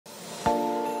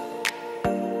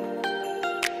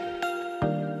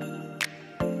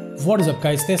What is up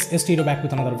guys, this is Tito back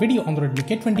with another video on the Redmi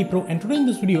K20 Pro, and today in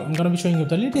this video I'm going to be showing you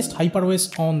the latest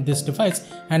HyperOS on this device,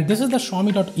 and this is the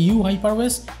Xiaomi.EU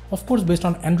HyperOS, of course based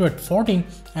on Android 14,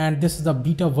 and this is the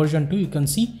beta version 2 you can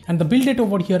see, and the build date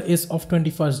over here is of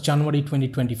 21st January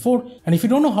 2024, and if you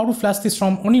don't know how to flash this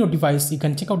ROM on your device, you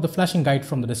can check out the flashing guide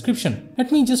from the description.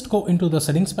 Let me just go into the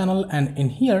settings panel, and in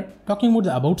here, talking about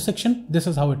the about section, this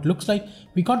is how it looks like.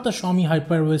 We got the Xiaomi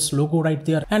HyperOS logo right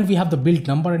there, and we have the build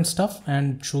number and stuff,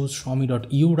 and shows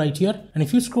Xiaomi.EU right here. And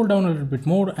if you scroll down a little bit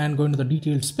more and go into the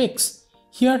detailed specs,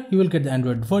 here you will get the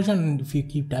Android version, and if you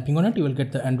keep tapping on it, you will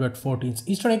get the Android 14's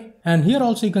Easter egg. And here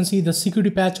also you can see the security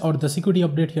patch or the security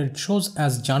update. Here it shows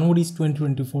as January's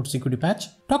 2024 security patch.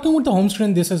 Talking about the home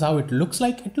screen, this is how it looks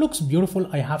like. It looks beautiful,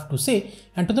 I have to say.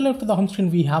 And to the left of the home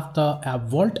screen, we have the app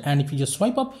vault, and if you just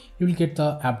swipe up, you will get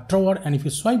the app drawer, and if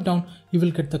you swipe down, you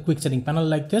will get the quick setting panel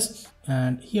like this.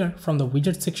 And here from the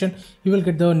widget section, you will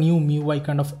get the new MIUI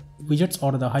kind of widgets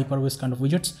or the HyperOS kind of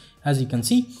widgets, as you can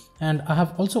see. And I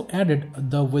have also added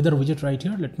the weather widget right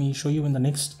here. Let me show you in the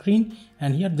next screen,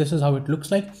 and here this is how it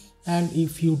looks like. And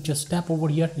if you just tap over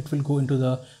here, it will go into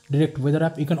the direct weather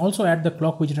app. You can also add the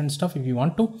clock widget and stuff if you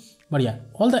want to, but yeah,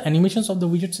 all the animations of the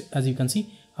widgets, as you can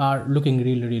see, are looking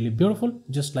really beautiful,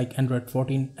 just like Android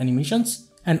 14 animations.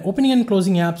 And opening and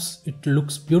closing apps, it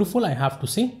looks beautiful, I have to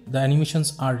say. The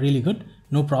animations are really good.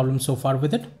 No problem so far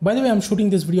with it. By the way, I'm shooting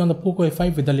this video on the Poco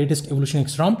A5 with the latest Evolution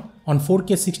X ROM on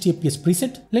 4K 60fps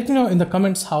preset. Let me know in the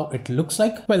comments how it looks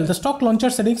like. Well, the stock launcher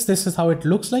settings, this is how it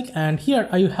looks like. And here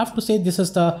I have to say this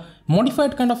is the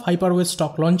modified kind of HyperOS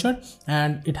stock launcher,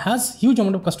 and it has huge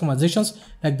amount of customizations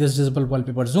like this disable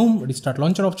wallpaper zoom, restart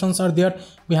launcher options are there.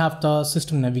 We have the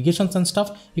system navigations and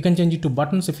stuff. You can change it to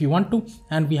buttons if you want to,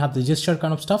 and we have the gesture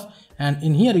kind of stuff. And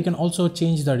in here you can also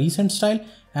change the recent style,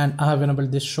 and I have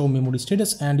enabled this show memory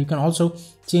status, and you can also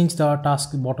change the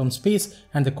task bottom space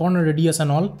and the corner radius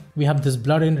and all. We have this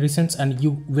blur in recents, and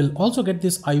you will also get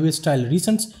this iOS style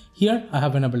recents. Here I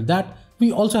have enabled that.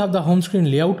 We also have the home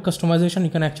screen layout customization. You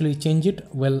can actually change it.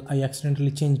 Well, I accidentally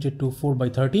changed it to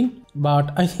 4:13,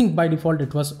 but I think by default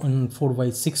it was on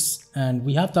 4:6. And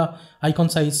we have the icon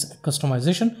size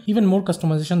customization, even more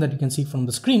customization that you can see from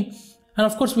the screen. And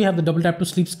of course we have the double tap to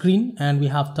sleep screen, and we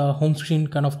have the home screen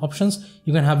kind of options.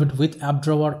 You can have it with app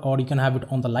drawer, or you can have it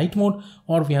on the light mode,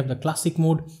 or we have the classic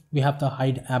mode. We have the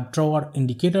hide app drawer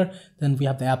indicator. Then we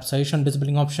have the app suggestion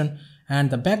disabling option, and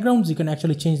the backgrounds, you can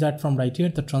actually change that from right here,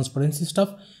 the transparency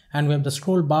stuff. And we have the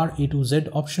scroll bar A to Z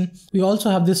option. We also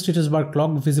have this status bar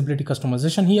clock visibility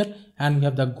customization here, and we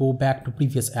have the go back to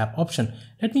previous app option.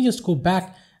 Let me just go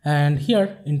back. And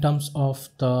here in terms of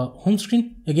the home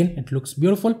screen, again it looks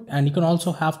beautiful, and you can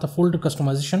also have the folder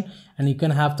customization, and you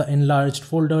can have the enlarged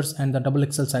folders and the double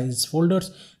XL size folders.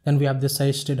 Then we have the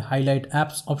suggested highlight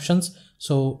apps options.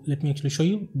 So let me actually show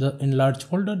you the enlarged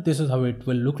folder. This is how it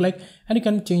will look like, and you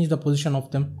can change the position of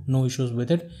them, no issues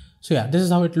with it. So yeah, this is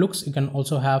how it looks. You can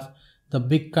also have the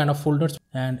big kind of folders,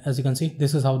 and as you can see,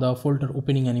 this is how the folder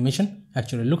opening animation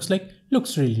actually looks like.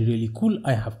 Looks really cool,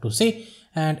 I have to say.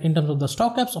 And in terms of the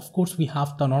stock apps, of course we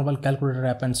have the normal calculator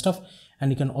app and stuff,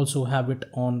 and you can also have it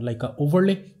on like a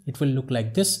overlay. It will look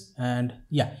like this. And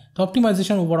yeah, the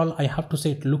optimization overall, I have to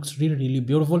say it looks really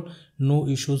beautiful, no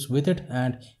issues with it.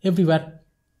 And everywhere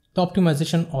the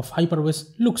optimization of HyperOS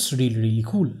looks really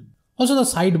cool. Also, the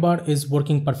sidebar is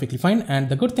working perfectly fine, and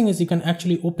the good thing is you can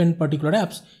actually open particular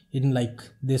apps in like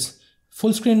this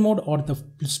full screen mode or the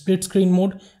split screen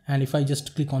mode. And if I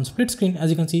just click on split screen, as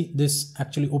you can see, this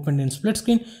actually opened in split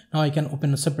screen. Now I can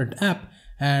open a separate app,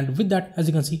 and with that, as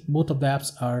you can see, both of the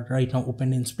apps are right now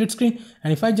opened in split screen.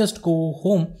 And if I just go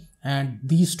home, and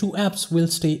these two apps will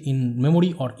stay in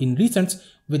memory or in recents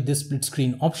with this split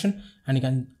screen option,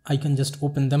 and I can just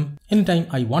open them anytime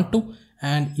I want to.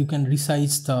 And you can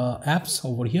resize the apps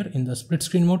over here in the split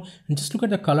screen mode, and just look at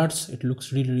the colors. It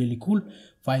looks really cool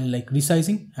while like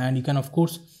resizing. And you can of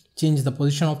course change the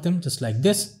position of them just like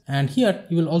this. And here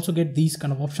you will also get these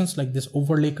kind of options like this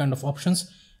overlay kind of options,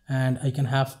 and I can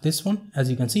have this one. As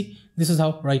you can see, this is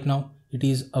how right now it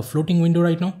is a floating window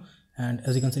right now, and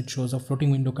as you can see, it shows a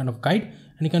floating window kind of guide,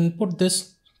 and you can put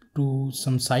this to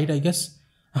some side, I guess.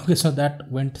 Okay, so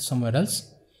that went somewhere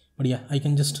else, but yeah, I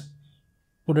can just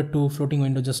put it to floating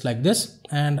window just like this,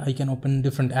 and I can open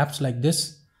different apps like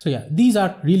this. So yeah, these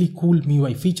are really cool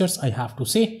MIUI features, I have to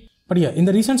say. But yeah, in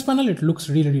the recents panel, it looks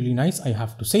really nice, I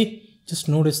have to say. Just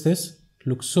notice this, it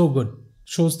looks so good.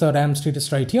 Shows the RAM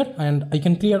status right here, and I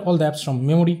can clear all the apps from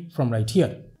memory from right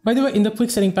here. By the way, in the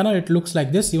quick setting panel, it looks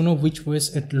like this. You know which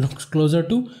OS it looks closer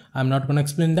to. I'm not going to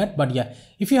explain that, but yeah,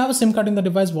 if you have a SIM card in the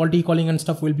device, VoLTE calling and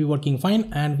stuff will be working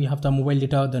fine. And we have the mobile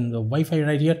data, then the Wi-Fi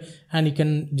right here, and you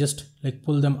can just like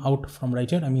pull them out from right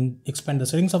here. I mean, expand the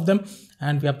settings of them,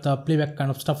 and we have the playback kind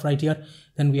of stuff right here.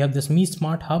 Then we have this Mi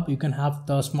Smart Hub. You can have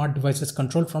the smart devices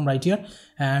control from right here.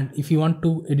 And if you want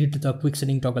to edit the quick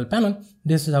setting toggle panel,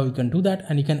 this is how you can do that.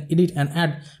 And you can edit and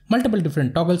add multiple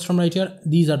different toggles from right here.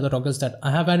 These are the toggles that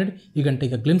I have added. You can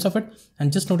take a glimpse of it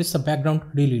and just notice the background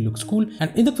really looks cool.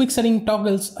 And in the quick setting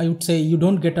toggles, I would say you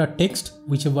don't get a text,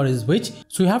 whichever is which.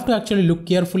 So you have to actually look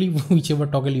carefully whichever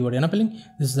toggle you are enabling.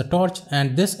 This is the torch,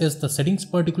 and this is the settings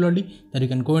particularly that you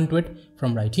can go into it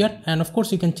from right here. And of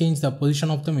course you can change the position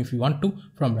of them if you want to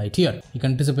from right here. You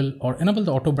can disable or enable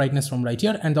the auto brightness from right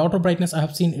here, and the auto brightness I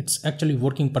have seen it's actually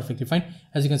working perfectly fine.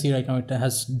 As you can see right now, it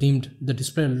has dimmed the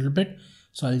display a little bit.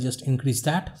 So I'll just increase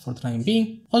that for the time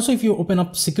being. Also, if you open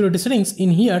up security settings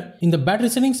in here, in the battery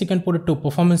settings, you can put it to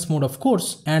performance mode, of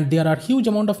course. And there are huge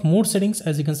amount of more settings.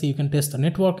 As you can see, you can test the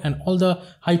network and all the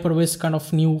HyperOS kind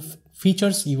of new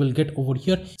features you will get over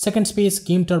here. Second space,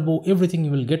 game turbo, everything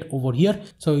you will get over here.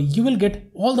 So you will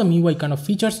get all the MIUI kind of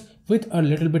features with a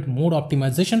little bit more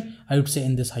optimization, I would say,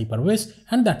 in this HyperOS,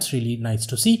 and that's really nice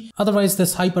to see. Otherwise,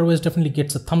 this HyperOS definitely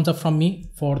gets a thumbs up from me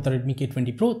for the Redmi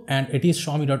K20 Pro, and it is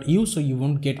Xiaomi.EU, so you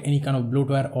won't get any kind of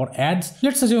bloatware or ads.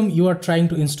 Let's assume you are trying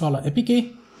to install a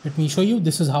APK. Let me show you.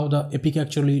 This is how the APK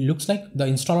actually looks like, the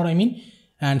installer I mean.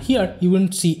 And here you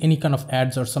won't see any kind of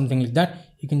ads or something like that.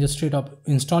 You can just straight up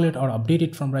install it or update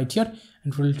it from right here,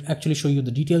 and it will actually show you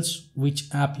the details,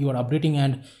 which app you are updating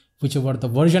and whichever the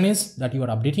version is that you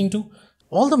are updating to.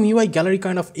 All the MIUI gallery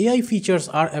kind of AI features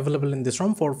are available in this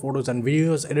ROM for photos and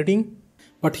videos editing.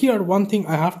 But here, one thing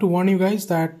I have to warn you guys,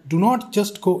 that do not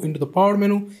just go into the power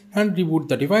menu and reboot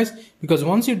the device, because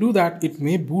once you do that, it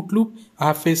may boot loop. I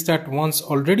have faced that once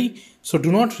already. So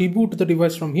do not reboot the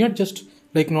device from here. Just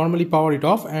like normally power it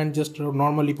off and just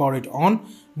normally power it on.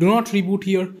 Do not reboot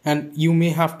here, and you may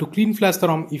have to clean flash the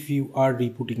ROM if you are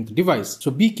rebooting the device.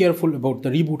 So be careful about the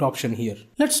reboot option here.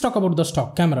 Let's talk about the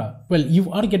stock camera. Well,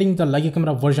 you are getting the Leica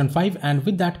camera version 5, and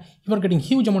with that you are getting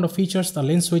huge amount of features, the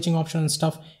lens switching option and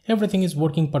stuff. Everything is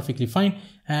working perfectly fine.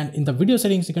 And in the video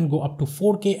settings, you can go up to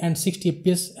 4K and 60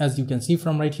 FPS, as you can see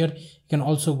from right here. You can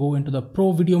also go into the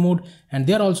pro video mode, and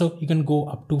there also you can go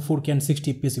up to 4K and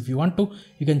 60 FPS if you want to.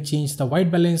 You can change the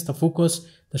white balance, the focus,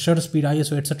 the shutter speed,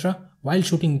 ISO, etc. while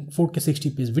shooting 4K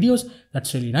 60fps videos.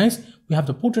 That's really nice. We have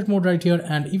the portrait mode right here,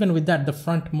 and even with that, the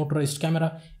front motorized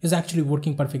camera is actually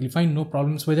working perfectly fine, no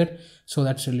problems with it. So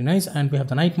that's really nice. And we have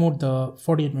the night mode, the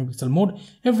 48 megapixel mode.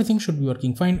 Everything should be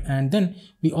working fine. And then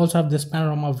we also have this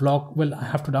panorama vlog. Well, I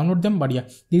have to download them, but yeah,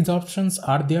 these options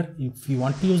are there. If you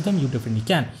want to use them, you definitely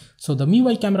can. So the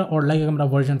MIUI camera or Leica camera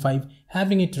version 5,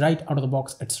 having it right out of the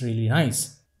box, it's really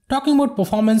nice. Talking about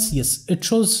performance, yes, it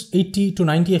shows 80 to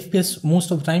 90 FPS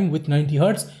most of the time with 90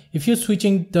 Hz. If you're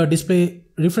switching the display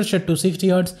refresh rate to 60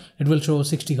 Hz, it will show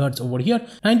 60 Hz over here.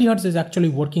 90 Hz is actually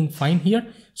working fine here.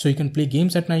 So you can play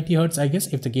games at 90 Hz, I guess,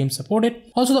 if the games support it.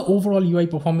 Also, the overall UI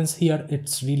performance here,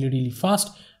 it's really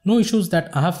fast. No issues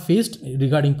that I have faced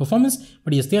regarding performance,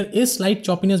 but yes, there is slight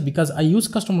choppiness because I use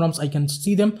custom ROMs, I can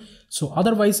see them. So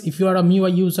otherwise, if you are a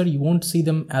MIUI user, you won't see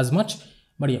them as much.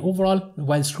 But yeah, overall,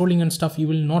 while scrolling and stuff, you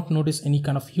will not notice any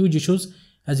kind of huge issues.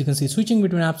 As you can see, switching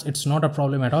between apps, it's not a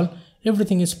problem at all.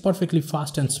 Everything is perfectly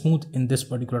fast and smooth in this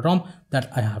particular ROM,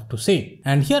 that I have to say.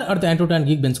 And here are the Antutu and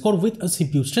Geekbench score with a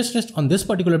CPU stress test on this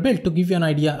particular build to give you an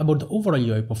idea about the overall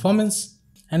UI performance.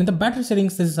 And in the battery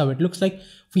settings, this is how it looks like.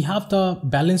 We have the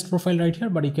balanced profile right here,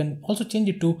 but you can also change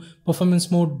it to performance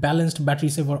mode, balanced battery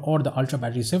saver, or the ultra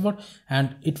battery saver.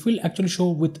 And it will actually show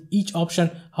with each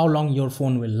option how long your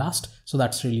phone will last. So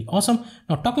that's really awesome.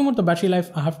 Now talking about the battery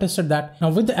life, I have tested that. Now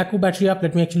with the Accu battery app,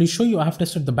 let me actually show you. I have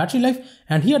tested the battery life,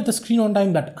 and here the screen on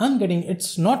time that I'm getting,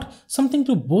 it's not something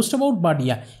to boast about, but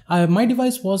yeah, my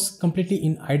device was completely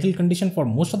in idle condition for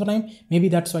most of the time. Maybe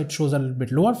that's why it shows a little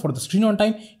bit lower. For the screen on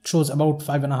time, it shows about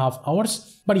 5.5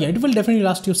 hours. But yeah, it will definitely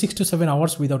last you 6 to 7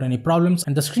 hours without any problems.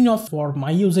 And the screen off for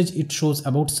my usage, it shows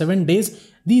about 7 days.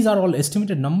 These are all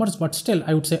estimated numbers, but still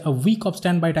I would say a week of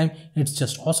standby time, it's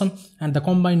just awesome. And the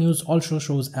combined use also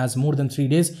shows as more than 3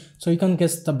 days. So you can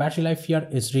guess the battery life here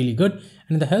is really good.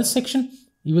 And in the health section,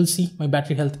 you will see my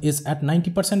battery health is at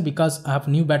 90% because I have a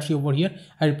new battery over here.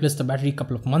 I replaced the battery a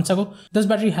couple of months ago. This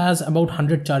battery has about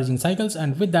 100 charging cycles,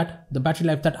 and with that, the battery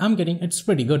life that I'm getting, it's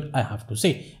pretty good, I have to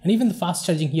say. And even the fast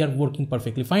charging here working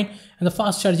perfectly fine. And the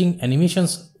fast charging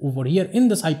animations over here in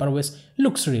this HyperOS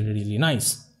looks really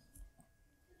nice.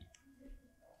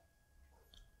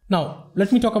 Now,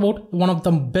 let me talk about one of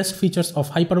the best features of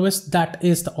HyperOS, that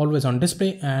is the always on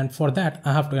display. And for that,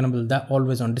 I have to enable the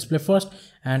always on display first,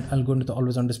 and I'll go into the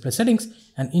always on display settings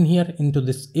and in here into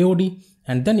this AOD,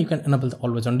 and then you can enable the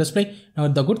always on display. Now,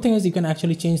 the good thing is you can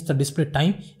actually change the display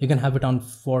time. You can have it on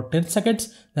for 10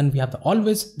 seconds. Then we have the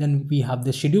always, then we have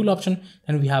the schedule option,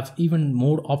 then we have even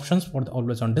more options for the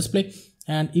always on display.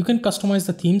 And you can customize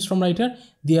the themes from right here.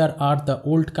 There are the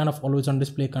old kind of always on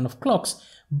display kind of clocks.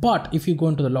 But if you go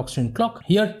into the lock screen clock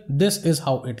here, this is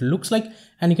how it looks like.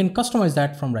 And you can customize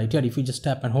that from right here. If you just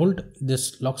tap and hold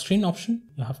this lock screen option,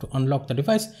 you have to unlock the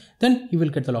device, then you will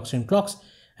get the lock screen clocks.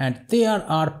 And there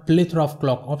are plethora of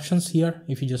clock options here.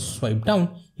 If you just swipe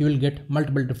down, you will get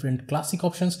multiple different classic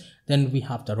options. Then we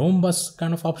have the ROM bus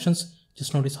kind of options.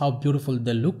 Just notice how beautiful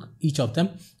they look, each of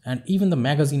them. And even the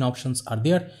magazine options are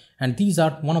there. And these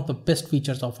are one of the best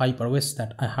features of HyperOS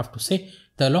that I have to say.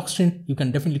 The lock screen you can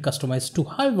definitely customize to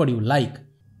however you like.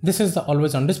 This is the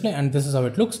always on display and this is how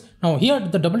it looks. Now here,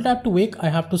 the double tap to wake, I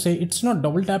have to say it's not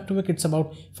double tap to wake, it's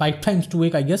about 5 times to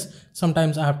wake, I guess.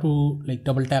 Sometimes I have to like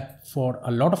double tap for a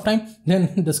lot of time,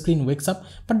 then the screen wakes up,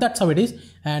 but that's how it is.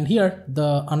 And here,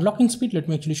 the unlocking speed, let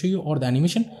me actually show you, or the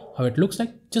animation, how it looks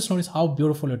like. Just notice how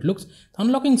beautiful it looks. The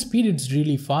unlocking speed, it's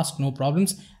really fast, no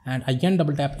problems. And I can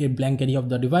double tap a blank area of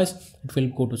the device, it will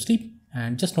go to sleep.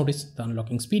 And just notice the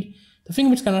unlocking speed. The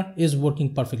fingerprint scanner is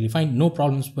working perfectly fine, no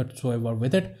problems whatsoever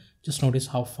with it. Just notice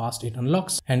how fast it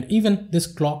unlocks. And even this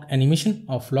clock animation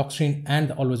of lock screen and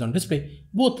the always on display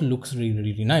both looks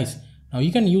really nice. Now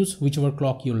you can use whichever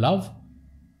clock you love.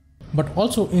 But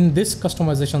also in this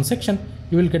customization section,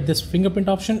 you will get this fingerprint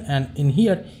option, and in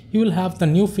here you will have the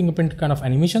new fingerprint kind of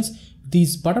animations.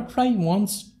 These butterfly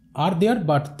ones are there,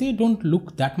 but they don't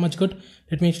look that much good.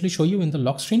 Let me actually show you in the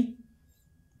lock screen.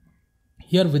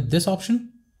 Here with this option,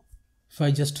 if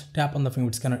I just tap on the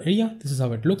fingerprint scanner area, this is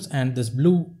how it looks. And this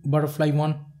blue butterfly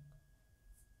one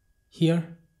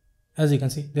here, as you can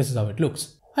see, this is how it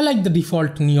looks. I like the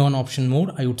default neon option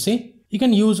more, I would say. You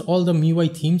can use all the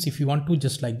MIUI themes if you want to,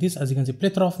 just like this. As you can see,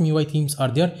 plethora of MIUI themes are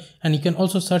there, and you can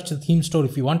also search the theme store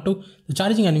if you want to. The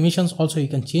charging animations also you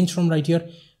can change from right here.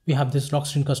 We have this lock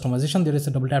screen customization. There is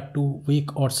a double tap to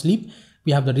wake or sleep.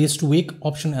 We have the raise to wake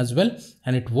option as well,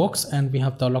 and it works. And we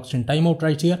have the lock screen timeout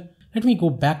right here. Let me go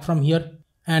back from here.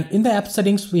 And in the app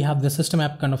settings, we have the system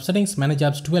app kind of settings, manage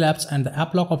apps, 12 apps, and the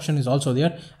AppLock option is also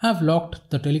there. I have locked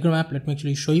the Telegram app. Let me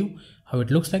actually show you how it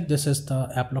looks like. This is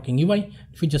the app locking UI.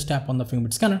 If you just tap on the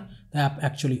fingerprint scanner, the app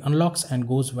actually unlocks and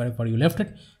goes wherever you left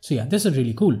it. So yeah, this is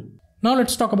really cool. Now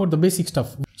let's talk about the basic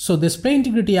stuff. So this Play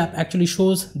Integrity app actually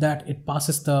shows that it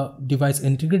passes the device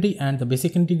integrity and the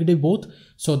basic integrity both.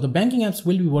 So the banking apps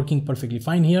will be working perfectly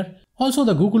fine here. Also,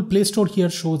 the Google Play Store here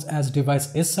shows as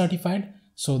device is certified.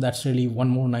 So that's really one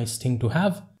more nice thing to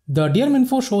have. The DRM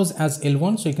info shows as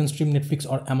L1, so you can stream Netflix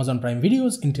or Amazon Prime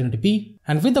videos in 1080p.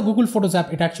 And with the Google Photos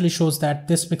app, it actually shows that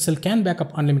this Pixel can back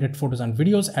up unlimited photos and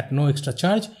videos at no extra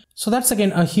charge. So that's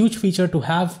again a huge feature to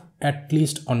have, at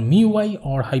least on MIUI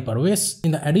or HyperOS.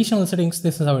 In the additional settings,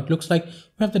 this is how it looks like.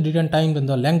 We have the date and time, then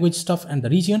the language stuff and the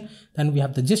region. Then we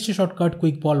have the gesture shortcut,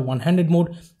 quick ball, one-handed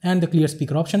mode, and the clear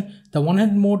speaker option. The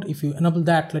one-handed mode, if you enable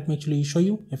that, let me actually show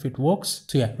you if it works.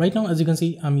 So yeah, right now, as you can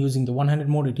see, I'm using the one-handed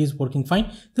mode. It is working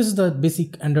fine. This is the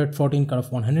basic Android 14 kind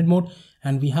of one-handed mode.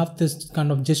 And we have this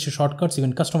kind of gesture shortcuts. You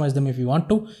can customize them if you want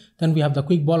to. Then we have the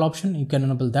quick ball option. You can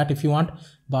enable that if you want.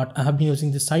 But I have been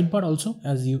using the sidebar also,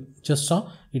 as you just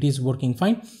saw. It is working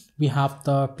fine. We have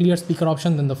the clear speaker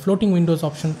option. Then the floating windows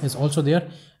option is also there.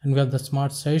 And we have the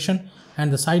smart session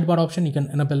and the sidebar option. You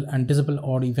can enable and disable,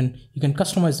 or even you can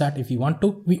customize that if you want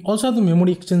to. We also have the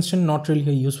memory extension, not really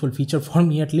a useful feature for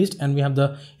me at least. And we have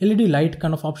the LED light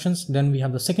kind of options. Then we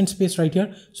have the second space right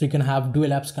here. So you can have dual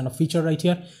apps kind of feature right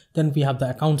here. Then we have the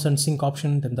accounts and sync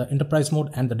option, then the enterprise mode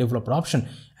and the developer option.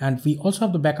 And we also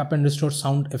have the backup and restore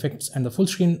sound effects and the full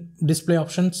screen display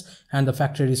options and the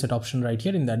factory reset option right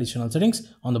here in the additional settings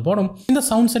on the bottom. In the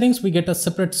sound settings, we get a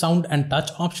separate sound and touch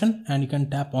option, and you can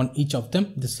tap on each of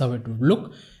them. This is how it would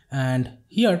look. And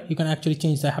here you can actually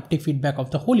change the haptic feedback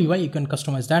of the whole UI. You can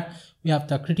customize that. We have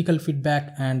the critical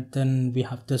feedback, and then we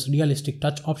have this realistic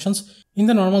touch options. In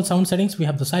the normal sound settings, we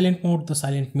have the silent mode, the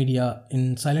silent media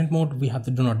in silent mode. We have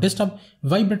the do not disturb,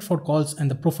 vibrate for calls, and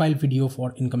the profile video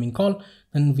for incoming call.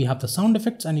 Then we have the sound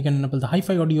effects, and you can enable the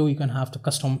hi-fi audio. You can have the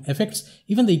custom effects.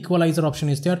 Even the equalizer option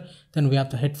is there. Then we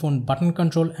have the headphone button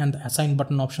control, and the assign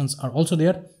button options are also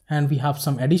there. And we have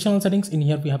some additional settings. In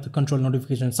here, we have the control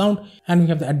notification sound, and we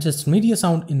have the adjust media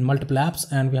sound in multiple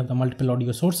apps, and we have the multiple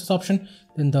audio sources option.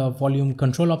 Then the volume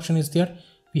control option is there.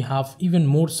 We have even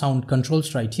more sound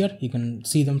controls right here. You can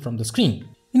see them from the screen.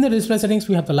 In the display settings,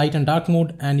 we have the light and dark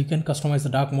mode, and you can customize the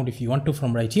dark mode if you want to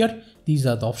from right here. These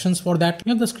are the options for that. We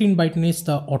have the screen brightness,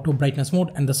 the auto brightness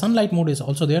mode, and the sunlight mode is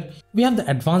also there. We have the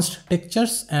advanced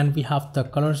textures, and we have the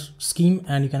color scheme,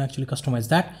 and you can actually customize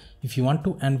that if you want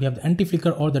to. And we have the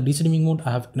anti-flicker or the de-dimming mode.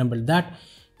 I have enabled that.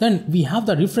 Then we have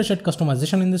the refresh rate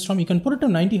customization in this ROM. You can put it to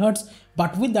 90 Hz,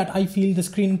 but with that, I feel the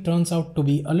screen turns out to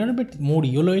be a little bit more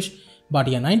yellowish. But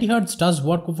yeah, 90 Hz does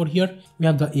work over here. We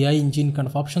have the AI engine kind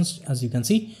of options, as you can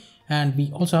see. And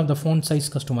we also have the font size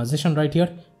customization right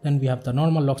here. Then we have the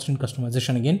normal lock screen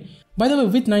customization again. By the way,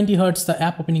 with 90 Hz, the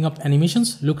app opening up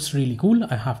animations looks really cool,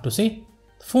 I have to say.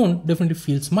 The phone definitely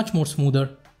feels much more smoother.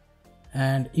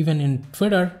 And even in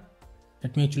Twitter,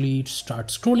 let me actually start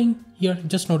scrolling here.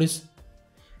 Just notice.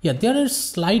 Yeah, there is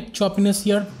slight choppiness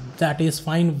here. That is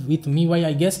fine with MIUI,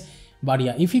 I guess. But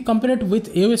yeah, if you compare it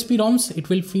with AOSP ROMs, it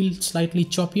will feel slightly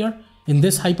choppier in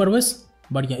this HyperOS.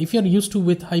 But yeah, if you're used to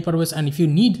with HyperOS and if you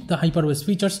need the HyperOS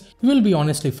features, you will be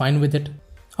honestly fine with it.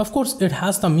 Of course, it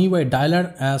has the MIUI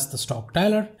dialer as the stock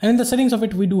dialer. And in the settings of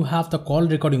it, we do have the call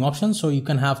recording option. So you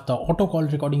can have the auto call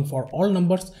recording for all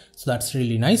numbers. So that's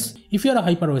really nice. If you're a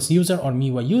HyperOS user or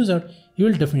MIUI user, you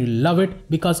will definitely love it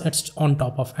because it's on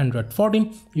top of Android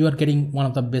 14. You are getting one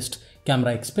of the best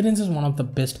camera experiences, one of the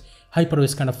best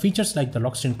HyperOS kind of features like the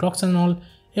lock screen clocks and all.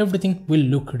 Everything will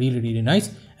look really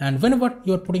nice. And whenever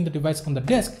you are putting the device on the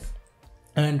desk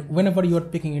and whenever you are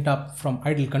picking it up from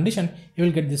idle condition, you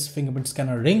will get this fingerprint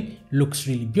scanner ring. Looks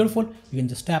really beautiful. You can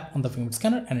just tap on the fingerprint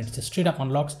scanner and it just straight up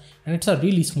unlocks, and it's a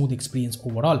really smooth experience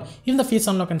overall. Even the face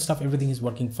unlock and stuff, everything is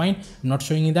working fine. I'm not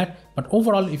showing you that, but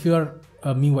overall, if you are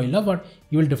a MIUI lover,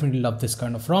 you will definitely love this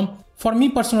kind of ROM. For me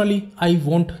personally, I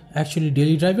won't actually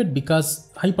daily drive it because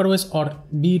HyperOS, or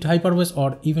be it HyperOS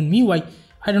or even MIUI,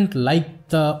 I don't like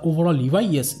the overall UI.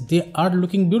 Yes, they are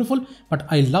looking beautiful, but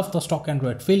I love the stock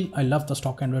Android feel. I love the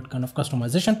stock Android kind of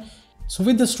customization. So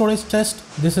with the storage test,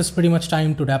 this is pretty much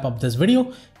time to wrap up this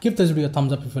video. Give this video a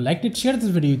thumbs up if you liked it. Share this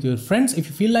video with your friends if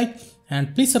you feel like.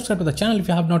 And please subscribe to the channel if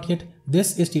you have not yet.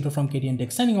 This is Tito from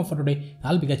KTNTECH signing off for today.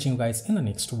 I'll be catching you guys in the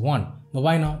next one. Bye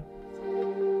bye now.